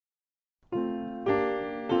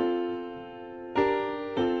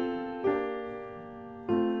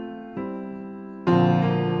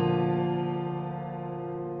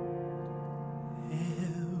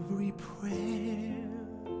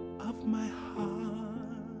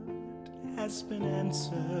has been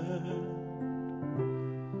answered.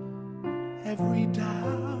 Every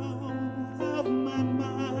doubt of my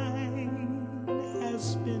mind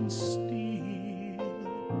has been stilled.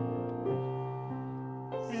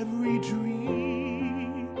 Every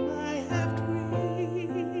dream I have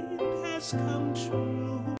dreamed has come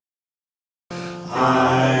true.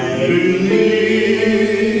 I believe,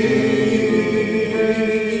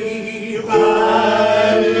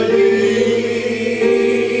 I believe,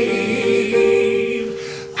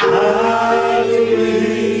 I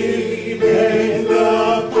believe in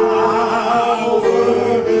the power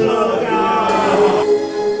of God.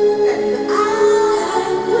 And I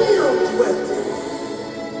will dwell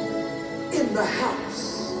in the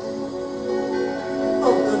house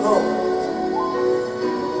of the Lord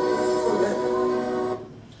forever.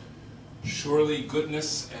 Surely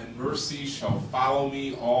goodness and mercy shall follow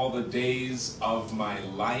me all the days of my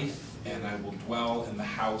life, and I will dwell in the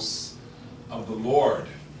house of the Lord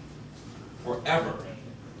forever.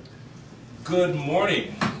 Good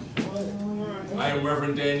morning. I am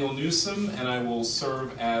Reverend Daniel Newsom, and I will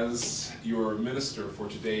serve as your minister for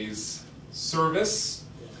today's service.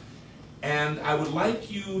 And I would like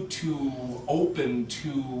you to open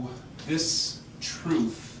to this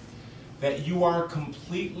truth that you are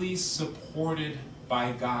completely supported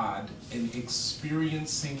by God in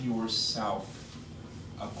experiencing yourself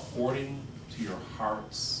according to your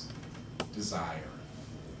heart's desire.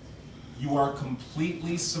 You are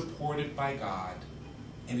completely supported by God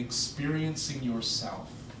in experiencing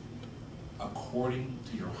yourself according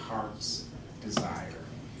to your heart's desire.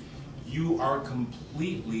 You are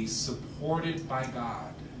completely supported by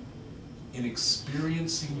God in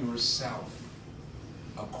experiencing yourself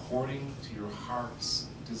according to your heart's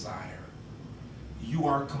desire. You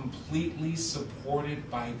are completely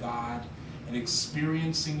supported by God in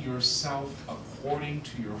experiencing yourself according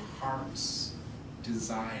to your heart's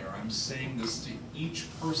desire. I'm saying this to each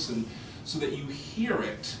person so that you hear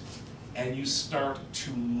it and you start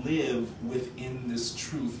to live within this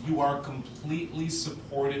truth. You are completely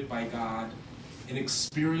supported by God in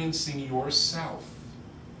experiencing yourself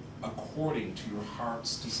according to your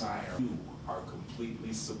heart's desire. You are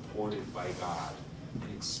completely supported by God in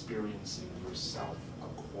experiencing yourself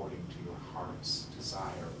according to your heart's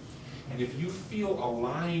desire. And if you feel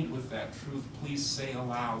aligned with that truth, please say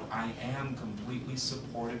aloud, I am completely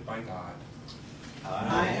supported by God.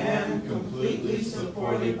 I am completely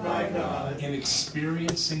supported by God In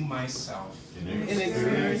experiencing myself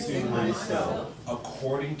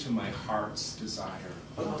according to my heart's desire.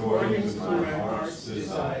 according to my heart's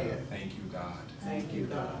desire. Thank you, God. Thank you,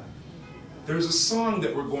 God. There's a song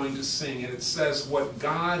that we're going to sing, and it says, what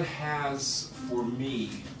God has for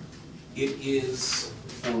me, it is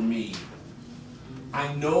for me.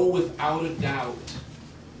 I know without a doubt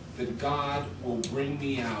that God will bring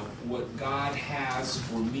me out. What God has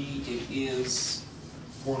for me, it is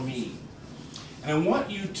for me. And I want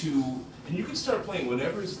you to, and you can start playing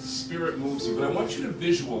whenever the Spirit moves you, but I want you to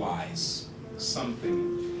visualize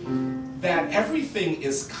something. That everything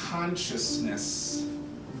is consciousness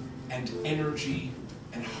and energy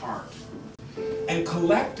and heart. And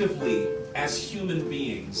collectively, as human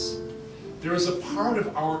beings, there is a part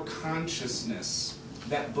of our consciousness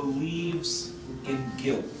that believes in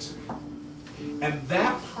guilt. And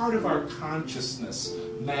that part of our consciousness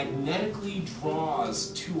magnetically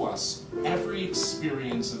draws to us every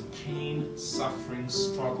experience of pain, suffering,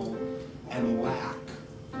 struggle, and lack.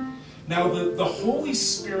 Now, the Holy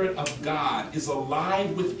Spirit of God is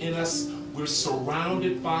alive within us. We're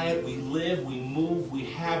surrounded by it. We live, we move, we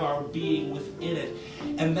have our being within it.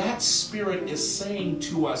 And that Spirit is saying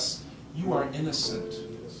to us, you are innocent.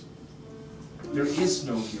 There is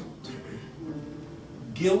no guilt.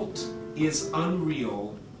 Guilt is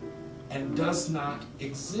unreal and does not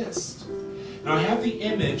exist. Now, I have the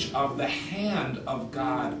image of the hand of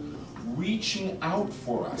God reaching out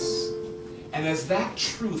for us. And as that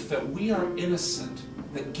truth that we are innocent,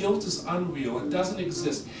 that guilt is unreal, it doesn't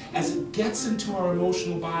exist, as it gets into our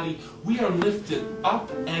emotional body, we are lifted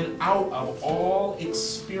up and out of all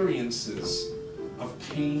experiences of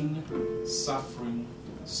pain, suffering,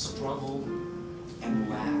 struggle, and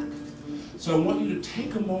lack. So I want you to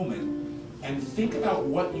take a moment and think about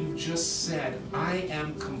what you've just said. I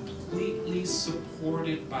am completely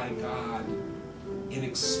supported by God in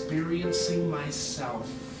experiencing myself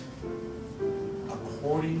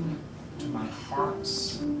according to my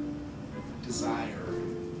heart's desire.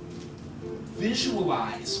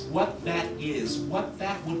 Visualize what that is, what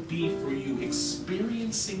that would be for you,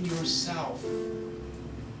 experiencing yourself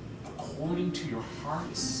according to your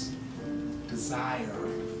heart's desire.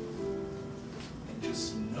 And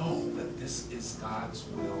just know that this God's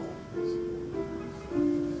will.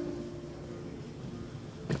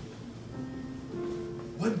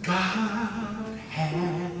 What God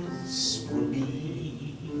has for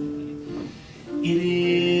me, it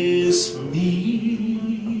is for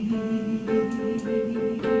me.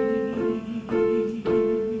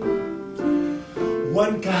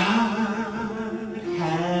 What God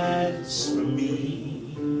has for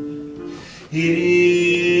me, it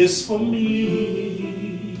is for me.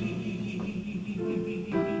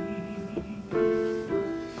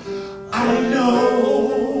 I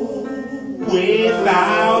know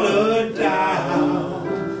without a doubt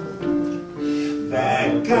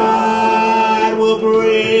that God will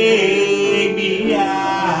bring me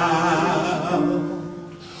out.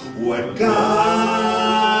 What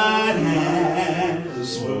God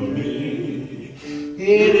has for me,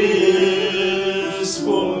 it is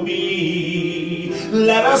for me.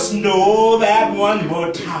 Let us know that one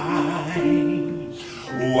more time.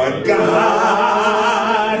 What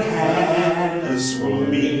God has for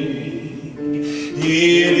me,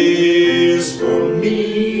 it is for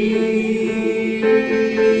me.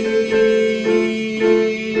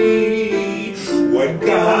 What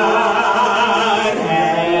God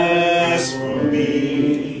has for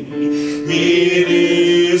me, it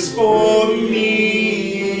is for me.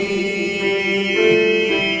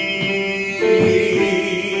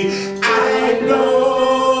 I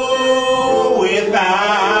know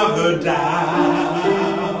without a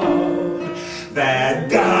doubt that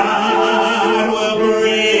God will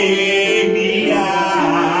bring me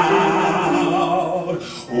out.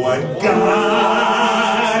 What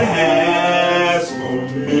God has for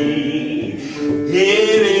me,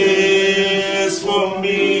 it is for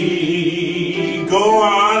me. Go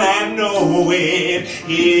on and know it,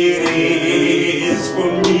 it is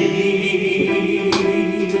for me.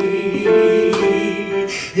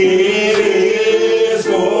 It is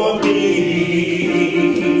for me.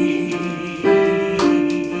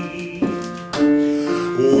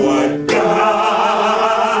 What God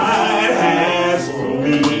has for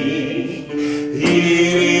me,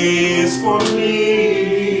 it is for me.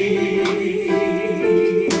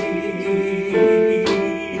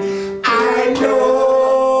 I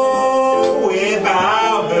know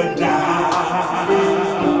without a doubt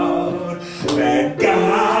that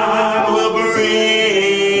God will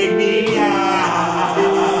bring me out.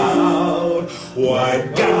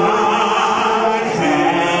 What God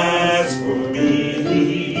has for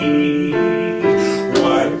me,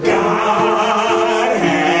 what God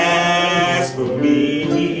has for me,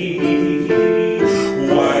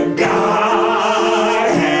 what God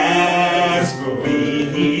has for me,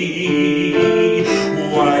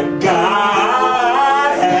 what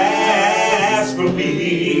God has for me,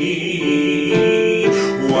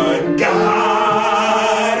 what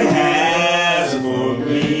God has for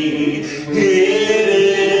me, it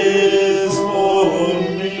is for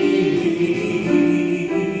me.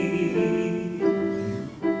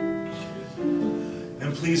 And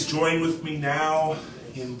please join with me now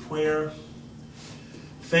in prayer.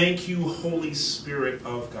 Thank you, Holy Spirit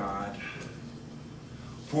of God,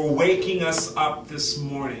 for waking us up this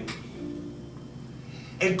morning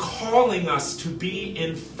and calling us to be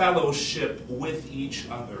in fellowship with each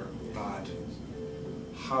other, God.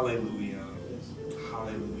 Hallelujah.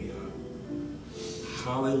 Hallelujah.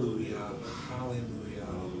 Hallelujah. Hallelujah.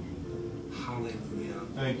 Hallelujah.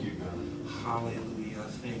 Thank you, God. Hallelujah.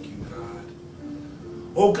 Thank you, God.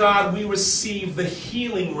 Oh God, we receive the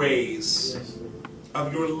healing rays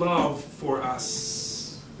of your love for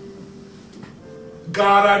us.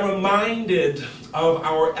 God, I'm reminded of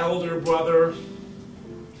our elder brother,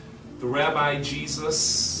 the Rabbi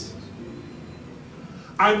Jesus.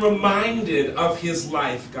 I'm reminded of his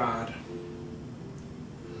life, God.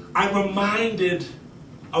 I'm reminded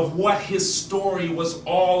of what his story was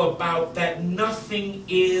all about, that nothing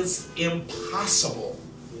is impossible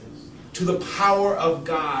to the power of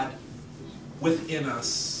God within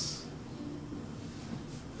us.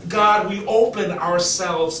 God, we open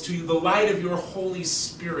ourselves to you, the light of your Holy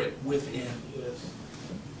Spirit within.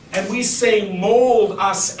 And we say, mold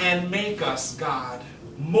us and make us, God.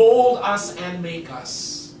 Mold us and make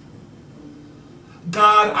us.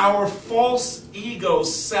 God, our false ego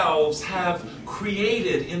selves have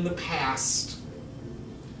created in the past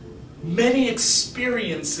many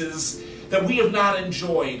experiences that we have not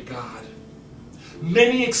enjoyed, God.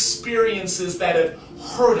 Many experiences that have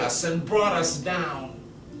hurt us and brought us down.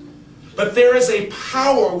 But there is a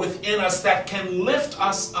power within us that can lift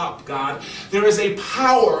us up, God. There is a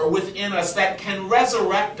power within us that can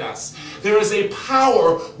resurrect us. There is a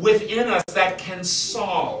power within us that can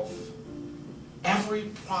solve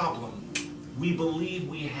every problem we believe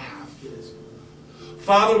we have.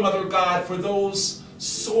 Father, Mother God, for those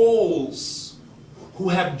souls who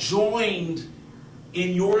have joined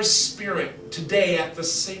in your spirit today at the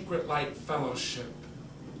Sacred Light Fellowship,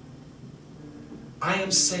 I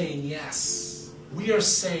am saying yes. We are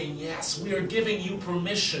saying yes. We are giving you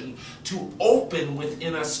permission to open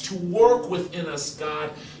within us, to work within us,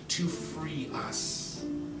 God, to free us.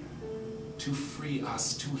 To free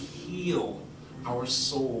us, to heal our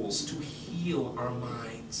souls, to heal our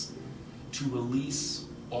minds, to release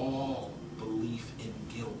all belief in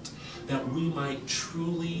guilt, that we might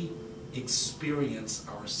truly experience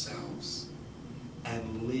ourselves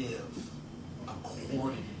and live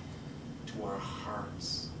according to our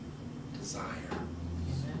heart's desire.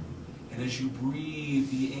 And as you breathe,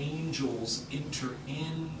 the angels enter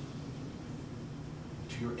in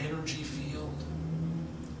to your energy field.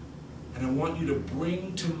 And I want you to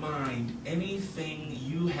bring to mind anything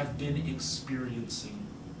you have been experiencing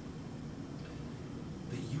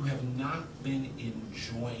that you have not been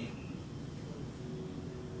enjoying.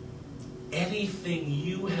 Anything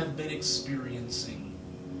you have been experiencing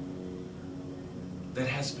that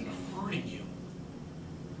has been hurting you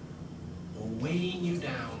or weighing you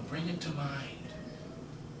down, bring it to mind.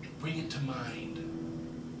 Bring it to mind.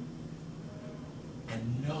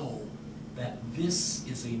 And know that this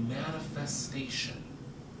is a manifestation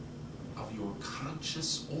of your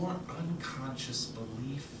conscious or unconscious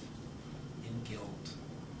belief in guilt.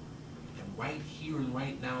 And right here and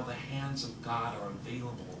right now, the hands of God are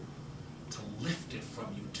available to lift it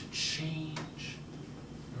from you, to change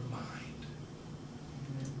your mind.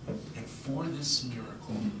 And for this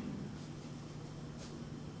miracle,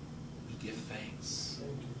 we give thanks.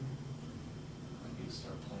 Let me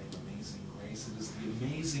start playing Amazing Grace. It is the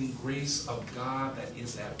amazing grace of God that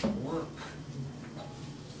is at work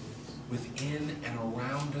within and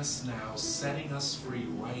around us now, setting us free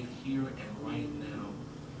right here and right now.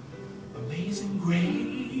 Amazing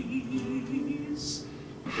grace,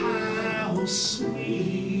 how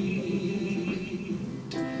sweet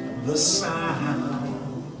the sound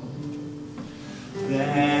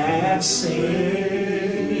that saved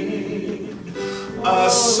a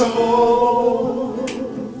soul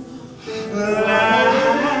like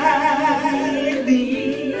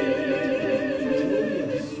thee.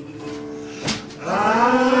 I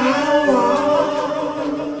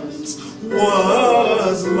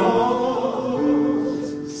was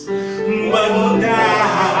lost, but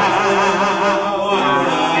now I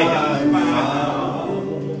am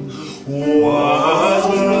found. Was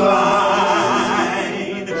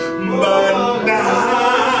blind, but now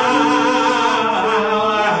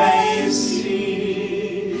I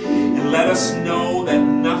see. And let us know that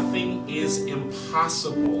nothing is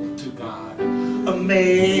impossible to God.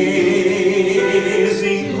 Amazing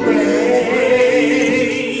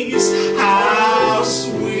grace, how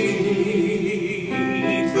sweet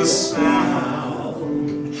the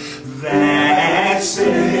sound that saved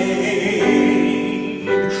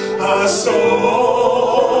a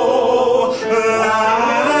soul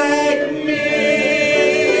like me.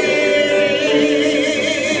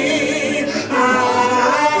 I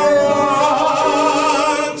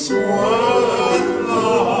once was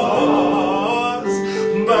lost,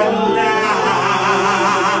 but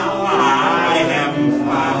now I am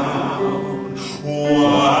found.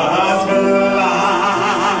 Was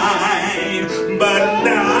blind, but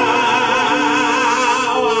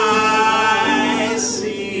now I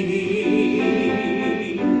see.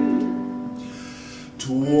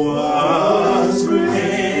 'Twas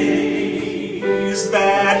grace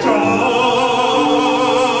that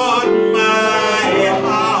taught my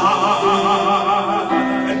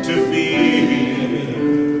heart to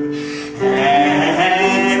fear,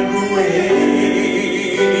 and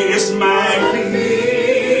grace my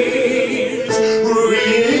fears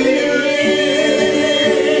relieved.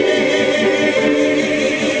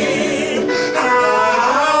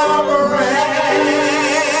 How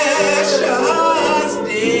precious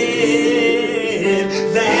did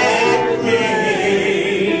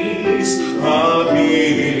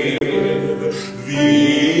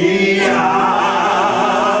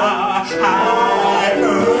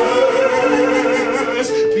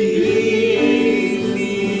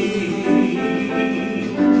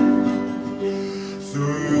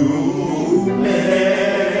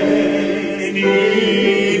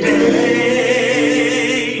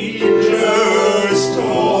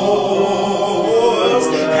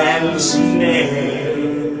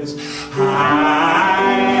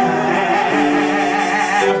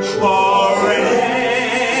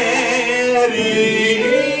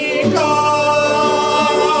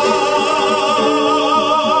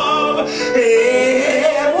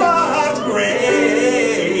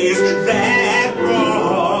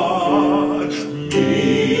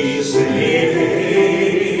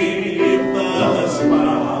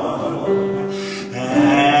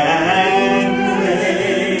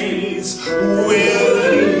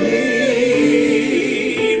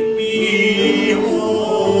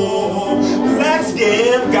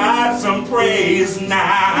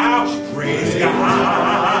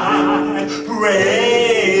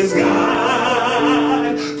praise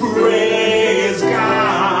God, praise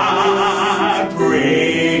God,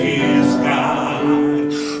 praise God,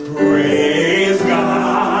 praise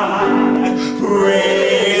God,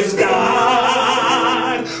 praise God, praise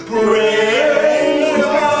God, praise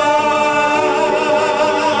God,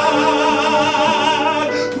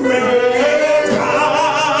 praise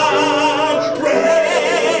God,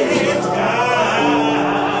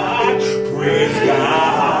 praise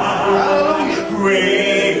God,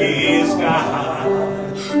 praise God,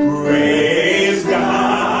 praise God,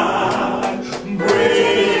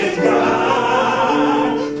 praise God,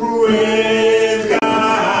 praise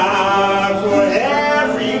God for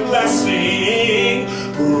every blessing.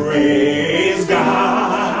 Praise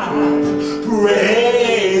God,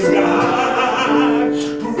 praise God,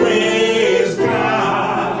 praise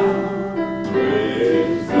God,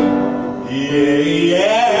 praise God. Yeah,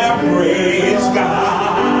 yeah, praise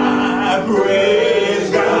God, praise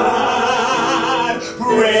God,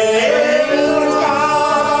 praise God,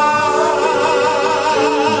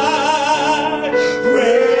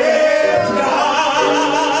 praise God,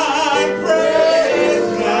 praise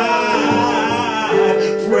God,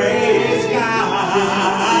 praise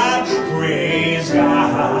God, praise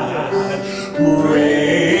God,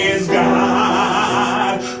 praise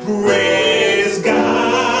God, praise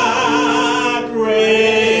God,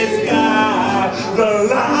 praise God. The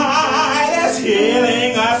light is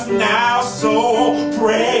healing us now, so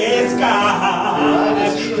praise God,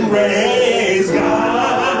 praise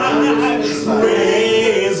God,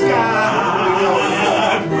 praise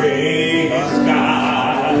God, praise God,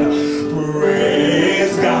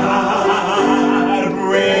 praise God,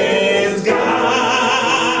 praise God,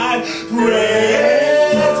 praise God, praise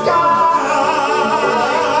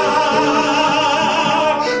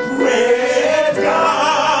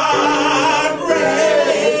God, praise God,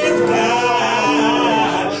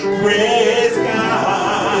 praise God,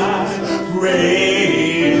 praise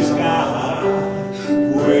God,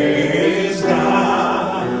 praise God,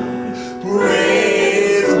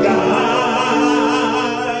 praise God,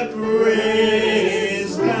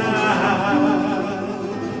 praise God.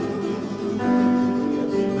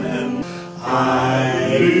 Amen. I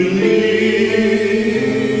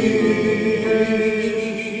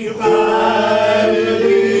believe, I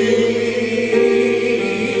believe,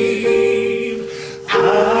 I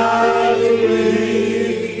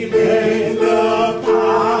believe in the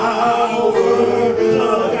power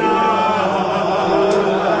of God.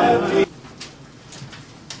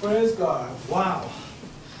 Praise God. Wow.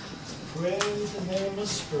 Praise the name of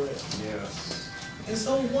Spirit. Yes. It's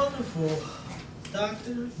so wonderful,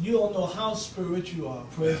 Doctor. You don't know how spirit you are.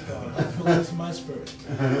 Praise God. I feel that's my spirit.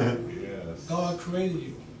 Yes. God created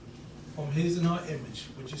you from His and her image,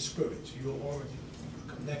 which is spirit. You're already a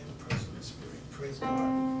connected person with spirit. Praise God.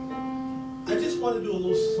 I just want to do a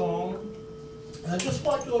little song. And I just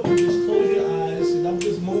want you all to just close your eyes and I'm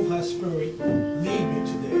just move how spirit lead me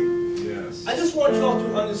today. Yes. I just want you all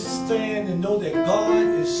to understand and know that God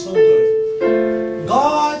is so good.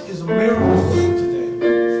 God is a miracle worker today.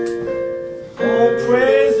 Oh,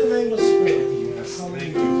 praise the name of Spirit. Yes,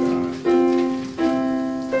 thank you, God.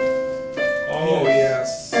 Oh,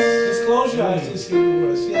 yes. Just close your eyes and see the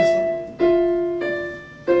words. Yes, Lord.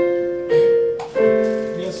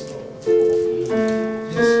 Yes, Lord.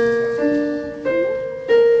 Yes, Lord.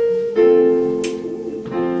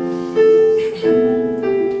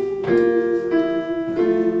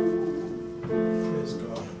 Praise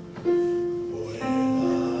God. When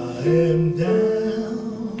I am down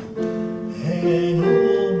and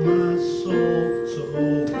oh my soul so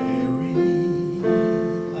weary,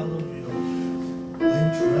 hallelujah. When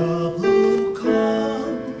trouble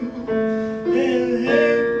comes and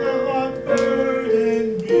make my heart burden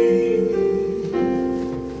me,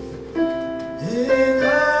 then I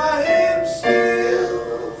am still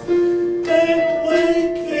and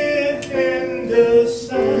waking in the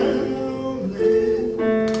silence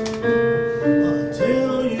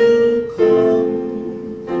until you come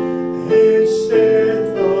and stand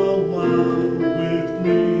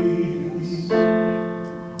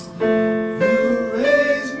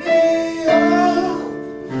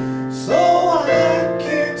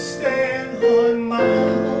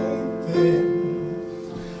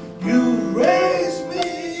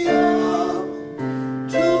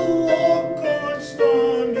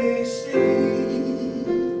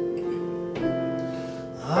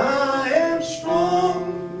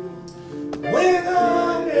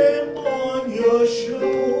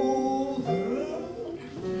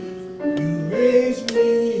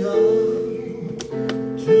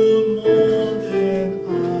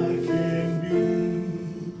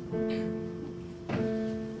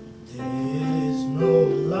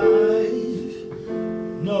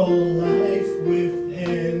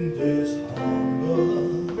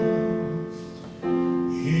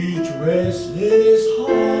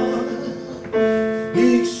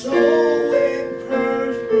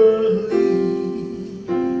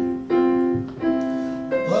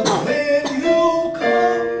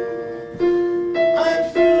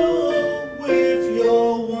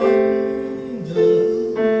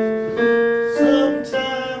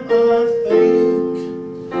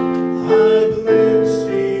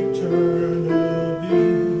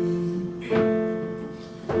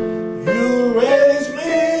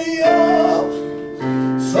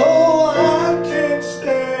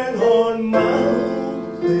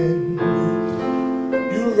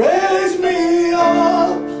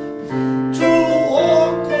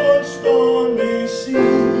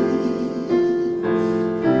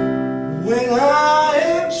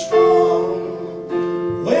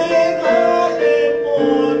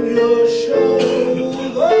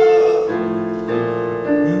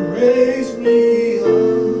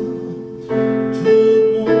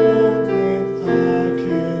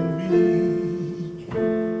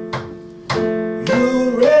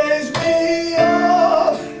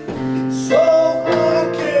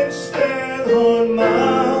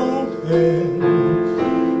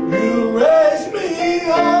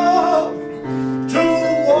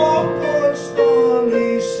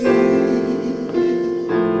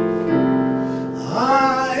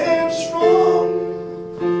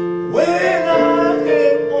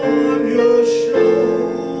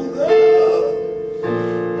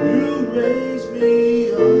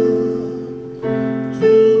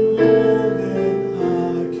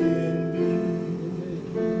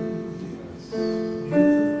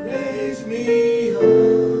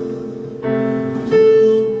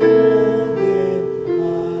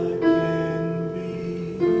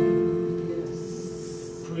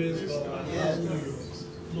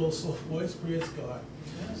soft voice, praise God.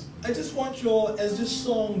 I just want you all, as this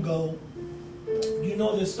song go, you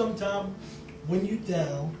know that sometimes when you're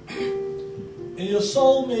down, and your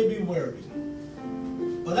soul may be worried,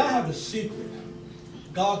 but I have a secret.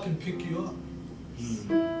 God can pick you up.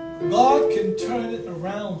 God can turn it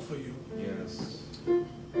around for you. Yes.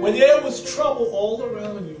 When there was trouble all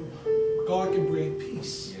around you, God can bring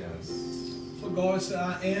peace. Yes. For God said,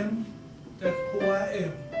 I am that who I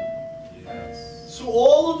am. Yes. So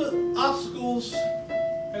all of the obstacles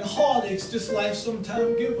and heartaches this life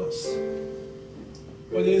sometimes give us,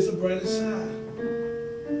 but there's a brighter side.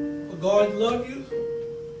 For God loves you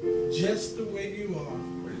just the way you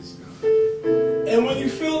are. Praise God. And when you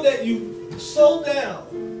feel that you so down,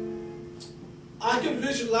 I can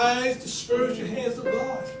visualize the spiritual hands of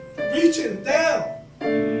God reaching down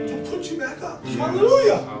to put you back up. Yes.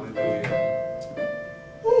 Hallelujah. Hallelujah.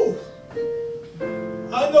 Ooh.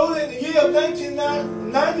 I know that the year of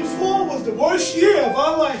 1994 was the worst year of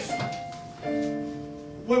our life.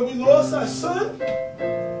 When we lost our son,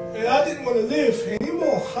 and I didn't want to live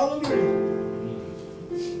anymore. Hallelujah.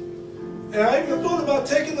 And I even thought about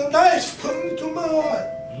taking a knife, putting it to my heart.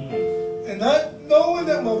 And not knowing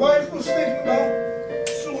that my wife was thinking about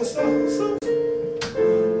suicide herself.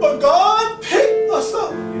 But God picked us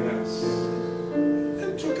up Yes.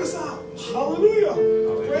 and took us out. Hallelujah.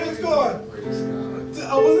 Praise God. Praise God.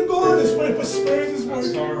 I wasn't going this way, but Spirit is That's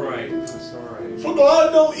working. all right. That's all right. So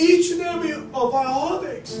God knows each and every of our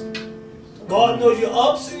heartaches. God knows your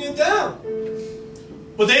ups and your downs.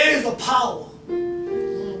 But there is a power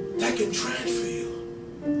that can transfer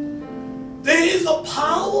you. There is a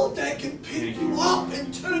power that can pick you up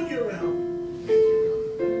and turn you around.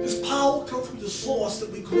 This power comes from the source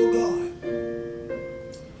that we call God.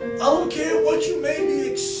 I don't care what you may be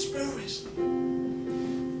experiencing.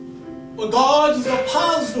 But God is a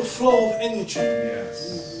positive flow of energy.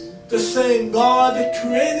 Yes. The same God that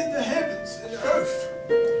created the heavens and the earth.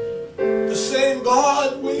 The same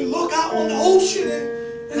God, when you look out on the ocean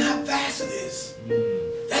and how vast it is,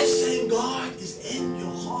 that same God is in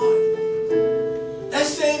your heart. That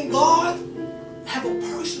same God have a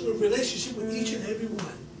personal relationship with each and every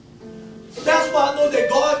one. So that's why I know that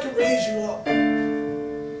God can raise you up.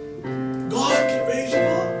 God can raise you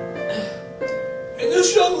up. And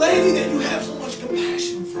this young lady that you have so much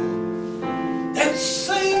compassion for, that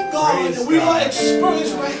same God Praise that we God. are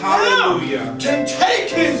experiencing right Hallelujah. now can take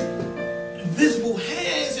his invisible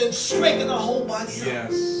hands and straighten our whole body up.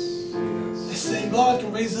 Yes. That Yes. same God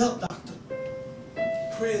can raise up, doctor.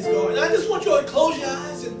 Praise God. And I just want you to close your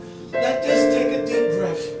eyes and just take a deep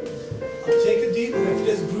breath. Take a deep breath.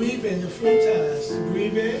 Just breathe in a few times.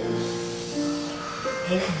 Breathe in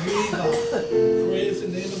and breathe out. Praise the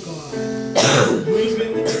name of God. Breathe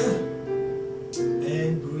in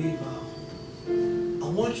and breathe out. I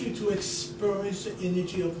want you to experience the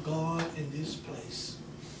energy of God in this place.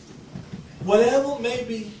 Whatever may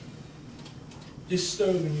be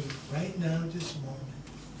disturbing you right now, this moment,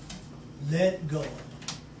 let go.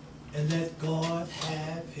 And let God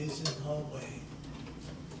have his and her way.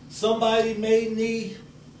 Somebody may need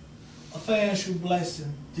a financial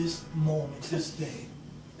blessing this moment, this day.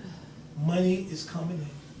 Money is coming in.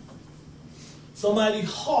 Somebody's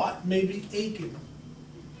heart may be aching,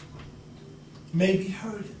 may be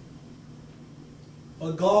hurting.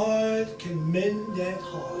 But God can mend that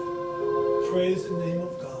heart. Praise the name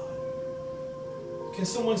of God. Can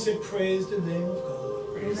someone say, praise the name of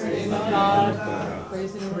God? Praise the Praise name of God. God.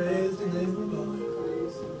 Praise the name of Praise the name of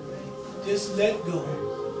God. Just let go.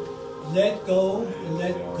 Let go and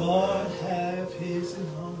let God have his and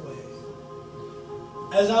her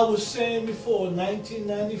way. As I was saying before,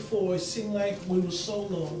 1994, it seemed like we were so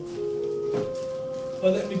low.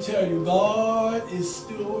 But let me tell you, God is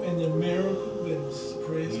still in the miracle business.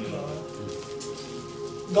 Praise God.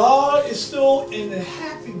 God is still in the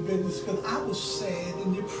happy business, because I was sad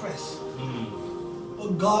and depressed.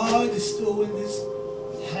 But God is still in this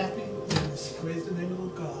happy business. Praise the name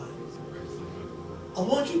of God. I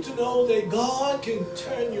want you to know that God can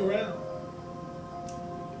turn you around.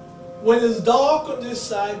 When it's dark on this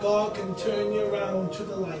side, God can turn you around to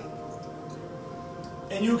the light.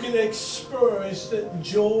 And you can experience the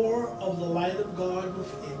joy of the light of God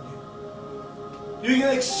within you. You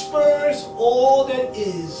can experience all that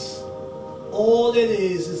is. All that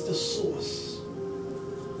is the source.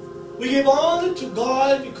 We give honor to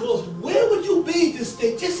God because where would you be this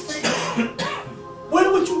day? Just think.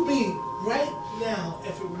 Where would you be right now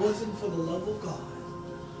if it wasn't for the love of God?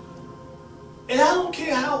 And I don't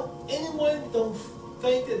care how anyone don't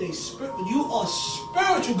think that they spiritual. You are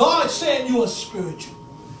spiritual. God's saying you are spiritual.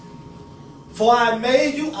 For I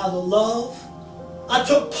made you out of love. I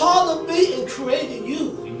took part of me and created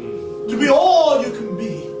you to be all you can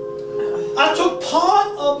be. I took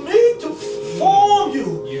part of me to form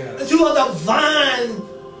you into a divine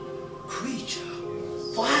creature.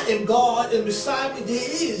 For I am God, and beside me there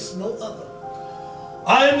is no other.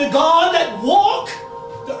 I am the God that walk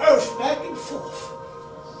the earth back and forth,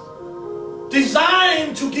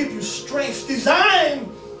 designed to give you strength, designed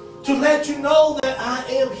to let you know that I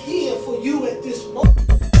am here for you at this moment.